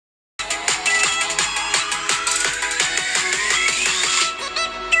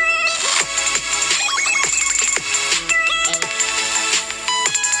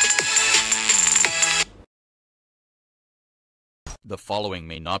following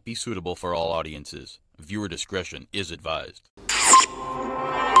may not be suitable for all audiences. Viewer discretion is advised.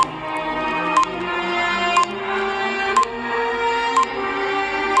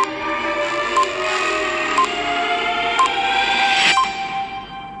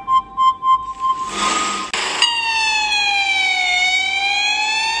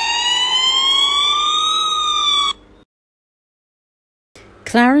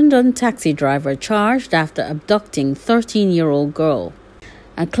 Clarendon taxi driver charged after abducting 13-year-old girl.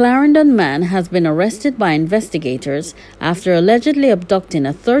 A Clarendon man has been arrested by investigators after allegedly abducting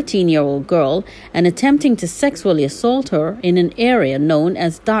a 13-year-old girl and attempting to sexually assault her in an area known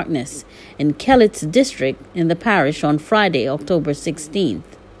as Darkness in Kellett's district in the parish on Friday, October 16th.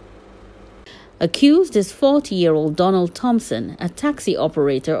 Accused is 40-year-old Donald Thompson, a taxi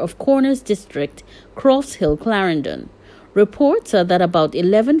operator of Corners District, Crofts Hill, Clarendon. Reports are that about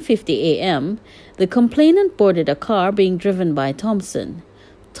 11:50 a.m., the complainant boarded a car being driven by Thompson.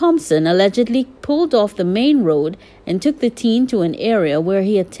 Thompson allegedly pulled off the main road and took the teen to an area where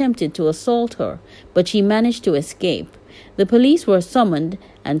he attempted to assault her, but she managed to escape. The police were summoned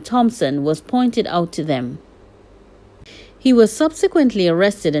and Thompson was pointed out to them. He was subsequently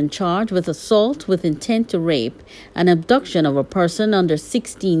arrested and charged with assault with intent to rape and abduction of a person under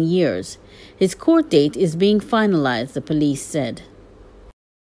 16 years. His court date is being finalized, the police said.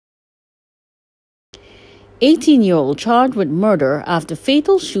 18-year-old charged with murder after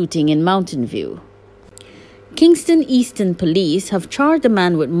fatal shooting in Mountain View. Kingston Easton police have charged a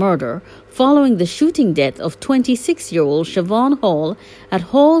man with murder following the shooting death of 26-year-old Siobhan Hall at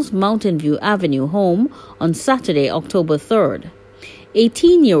Hall's Mountain View Avenue home on Saturday, October 3rd.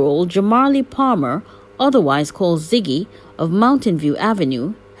 18-year-old Jamarly Palmer, otherwise called Ziggy, of Mountain View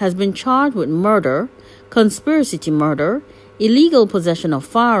Avenue, has been charged with murder, conspiracy to murder, illegal possession of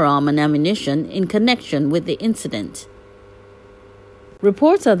firearm and ammunition in connection with the incident.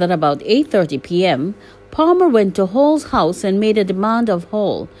 Reports are that about 8:30 p.m., Palmer went to Hall's house and made a demand of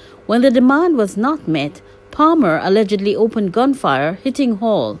Hall. When the demand was not met, Palmer allegedly opened gunfire, hitting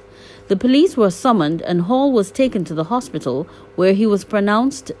Hall. The police were summoned and Hall was taken to the hospital where he was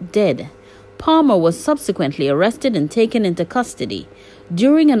pronounced dead. Palmer was subsequently arrested and taken into custody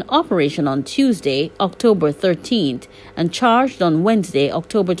during an operation on Tuesday, October 13th, and charged on Wednesday,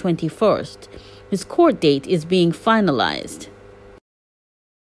 October 21st. His court date is being finalized.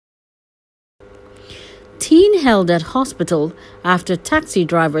 Teen held at hospital after taxi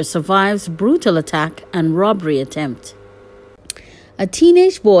driver survives brutal attack and robbery attempt. A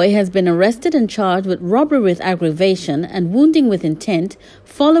teenage boy has been arrested and charged with robbery with aggravation and wounding with intent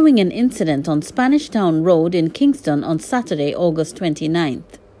following an incident on Spanish Town Road in Kingston on Saturday, August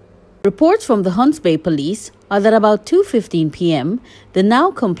 29th. Reports from the Hunts Bay Police are that about 2:15 p.m., the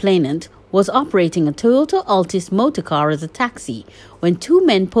now complainant was operating a Toyota Altis motor car as a taxi when two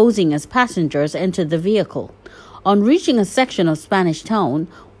men posing as passengers entered the vehicle. On reaching a section of Spanish Town,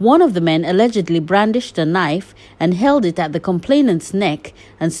 one of the men allegedly brandished a knife and held it at the complainant's neck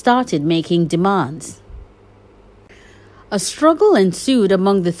and started making demands. A struggle ensued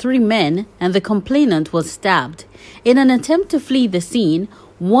among the three men and the complainant was stabbed. In an attempt to flee the scene,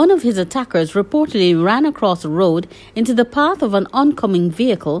 one of his attackers reportedly ran across the road into the path of an oncoming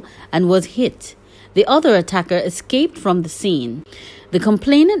vehicle and was hit. The other attacker escaped from the scene. The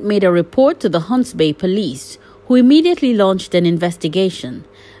complainant made a report to the Hunts Bay Police, who immediately launched an investigation.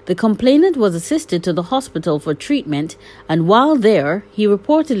 The complainant was assisted to the hospital for treatment, and while there, he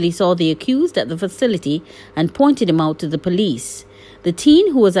reportedly saw the accused at the facility and pointed him out to the police. The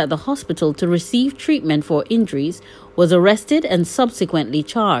teen, who was at the hospital to receive treatment for injuries, was arrested and subsequently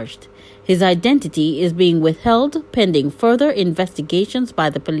charged. His identity is being withheld pending further investigations by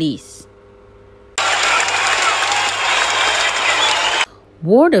the police.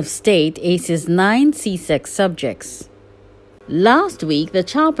 Ward of State aces 9 C-sex subjects. Last week, the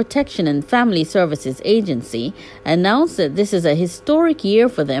Child Protection and Family Services Agency announced that this is a historic year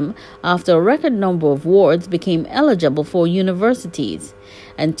for them after a record number of wards became eligible for universities.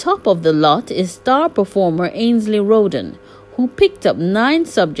 And top of the lot is star performer Ainsley Roden, who picked up 9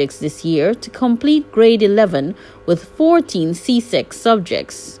 subjects this year to complete grade 11 with 14 C-sex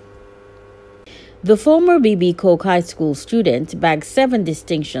subjects. The former B.B. Koch High School student bagged 7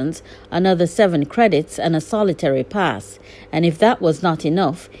 distinctions, another 7 credits, and a solitary pass. And if that was not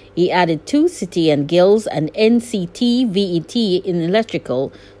enough, he added 2 City and Guilds and NCT VET in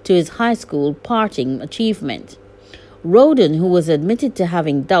electrical to his high school parting achievement. Roden, who was admitted to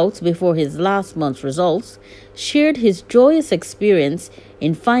having doubts before his last month's results, shared his joyous experience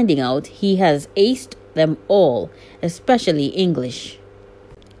in finding out he has aced them all, especially English.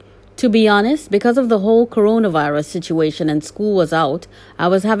 To be honest, because of the whole coronavirus situation and school was out, I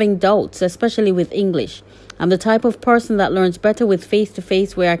was having doubts, especially with English. I'm the type of person that learns better with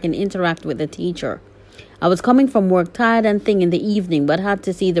face-to-face where I can interact with the teacher. I was coming from work tired and thin in the evening, but had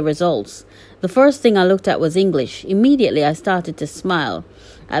to see the results. The first thing I looked at was English. Immediately, I started to smile.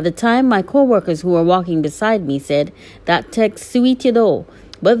 At the time, my co-workers who were walking beside me said, "That text sweet though,"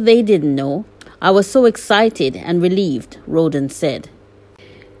 but they didn't know. I was so excited and relieved, Roden said.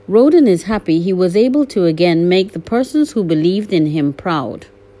 Roden is happy he was able to again make the persons who believed in him proud.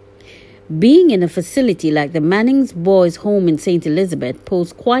 Being in a facility like the Manning's Boys' Home in St. Elizabeth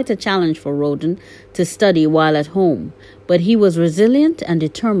posed quite a challenge for Roden to study while at home, but he was resilient and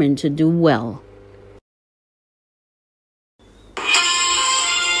determined to do well.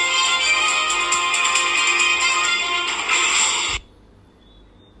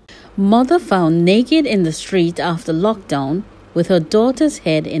 Mother found naked in the street after lockdown with her daughter's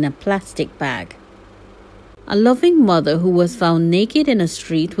head in a plastic bag. A loving mother who was found naked in a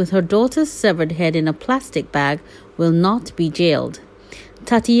street with her daughter's severed head in a plastic bag will not be jailed.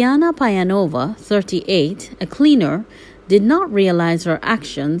 Tatiana Payanova, 38, a cleaner, did not realize her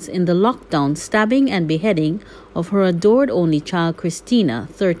actions in the lockdown stabbing and beheading of her adored only child Christina,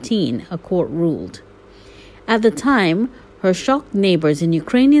 13, a court ruled. At the time, her shocked neighbors in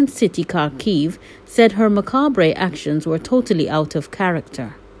Ukrainian city Kharkiv said her macabre actions were totally out of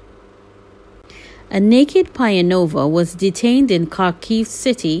character. A naked Payanova was detained in Kharkiv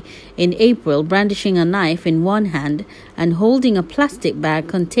city in April, brandishing a knife in one hand and holding a plastic bag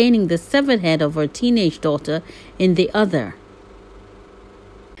containing the severed head of her teenage daughter in the other.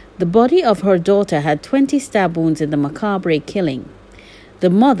 The body of her daughter had 20 stab wounds in the macabre killing. The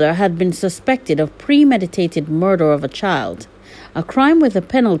mother had been suspected of premeditated murder of a child, a crime with a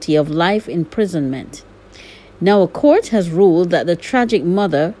penalty of life imprisonment. Now a court has ruled that the tragic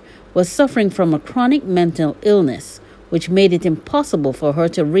mother was suffering from a chronic mental illness, which made it impossible for her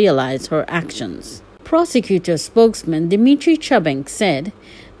to realize her actions. Prosecutor spokesman Dmitry Chabenk said,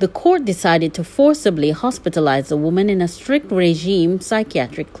 "The court decided to forcibly hospitalize the woman in a strict regime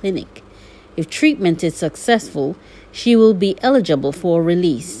psychiatric clinic. If treatment is successful, she will be eligible for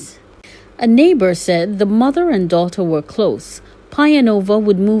release." A neighbor said the mother and daughter were close. Payanova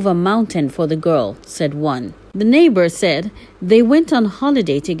would move a mountain for the girl, said one. The neighbor said they went on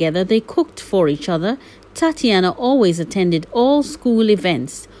holiday together, they cooked for each other. Tatiana always attended all school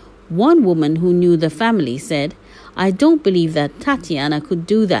events. One woman who knew the family said, "I don't believe that Tatiana could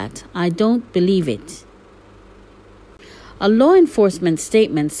do that. I don't believe it." A law enforcement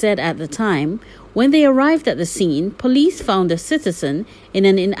statement said at the time, when they arrived at the scene, police found a citizen in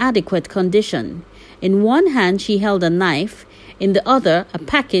an inadequate condition. In one hand she held a knife, in the other a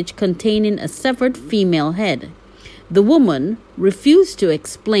package containing a severed female head. The woman refused to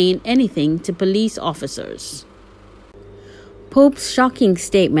explain anything to police officers. Pope's shocking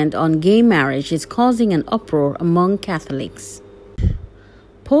statement on gay marriage is causing an uproar among Catholics.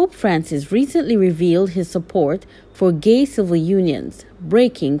 Pope Francis recently revealed his support for gay civil unions,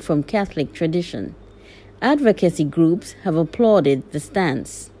 breaking from Catholic tradition. Advocacy groups have applauded the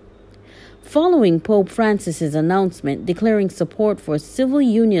stance. Following Pope Francis's announcement declaring support for civil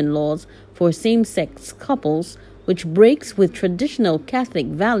union laws for same-sex couples, which breaks with traditional Catholic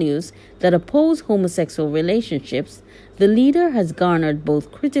values that oppose homosexual relationships, the leader has garnered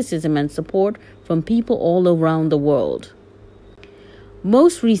both criticism and support from people all around the world.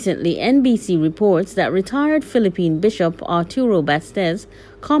 Most recently, NBC reports that retired Philippine Bishop Arturo Bastes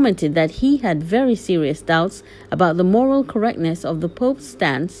commented that he had very serious doubts about the moral correctness of the Pope's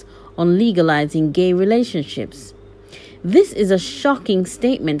stance on legalizing gay relationships. "This is a shocking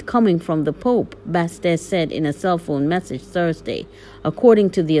statement coming from the Pope," Bastes said in a cell phone message Thursday,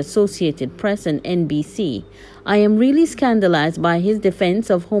 according to the Associated Press and NBC. "I am really scandalized by his defense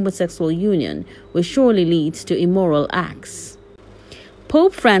of homosexual union, which surely leads to immoral acts."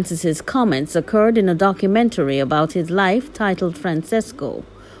 Pope Francis's comments occurred in a documentary about his life titled Francesco,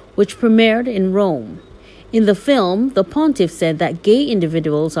 which premiered in Rome. In the film, the pontiff said that gay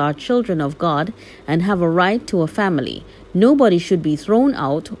individuals are children of God and have a right to a family. Nobody should be thrown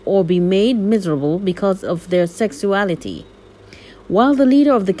out or be made miserable because of their sexuality. While the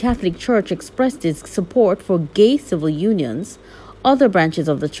leader of the Catholic Church expressed his support for gay civil unions, other branches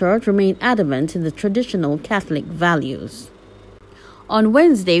of the church remain adamant in the traditional Catholic values. On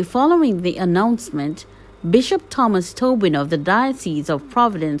Wednesday, following the announcement, Bishop Thomas Tobin of the Diocese of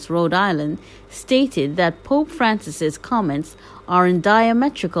Providence, Rhode Island, stated that Pope Francis's comments are in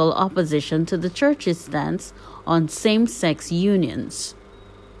diametrical opposition to the Church's stance on same-sex unions.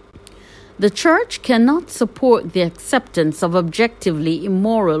 The Church cannot support the acceptance of objectively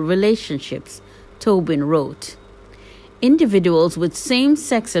immoral relationships, Tobin wrote. Individuals with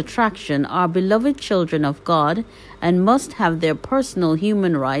same-sex attraction are beloved children of God and must have their personal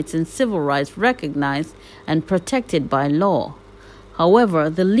human rights and civil rights recognized and protected by law. However,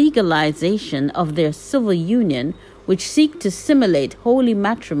 the legalization of their civil union, which seek to simulate holy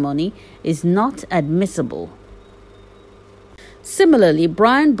matrimony, is not admissible. Similarly,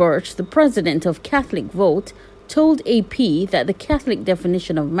 Brian Birch, the president of Catholic Vote, told AP that the Catholic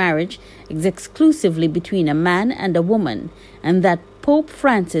definition of marriage is exclusively between a man and a woman, and that Pope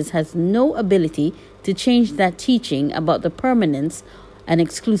Francis has no ability to change that teaching about the permanence and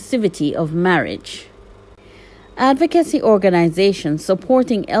exclusivity of marriage. Advocacy organizations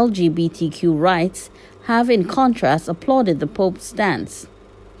supporting LGBTQ rights have, in contrast, applauded the Pope's stance.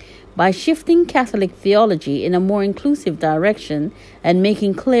 By shifting Catholic theology in a more inclusive direction and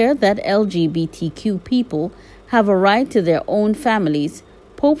making clear that LGBTQ people have a right to their own families,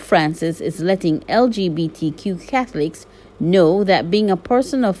 Pope Francis is letting LGBTQ Catholics know that being a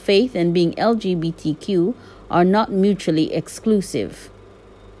person of faith and being LGBTQ are not mutually exclusive.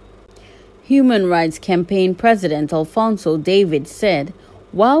 Human Rights Campaign President Alfonso David said,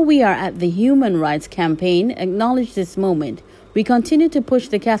 "While we are at the Human Rights Campaign, acknowledge this moment. We continue to push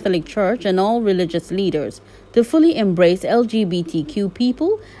the Catholic Church and all religious leaders to fully embrace LGBTQ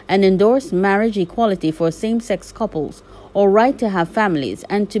people and endorse marriage equality for same-sex couples or right to have families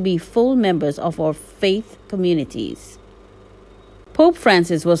and to be full members of our faith communities." Pope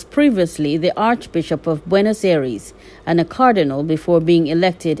Francis was previously the Archbishop of Buenos Aires and a cardinal before being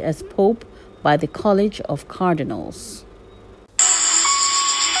elected as Pope by the College of Cardinals.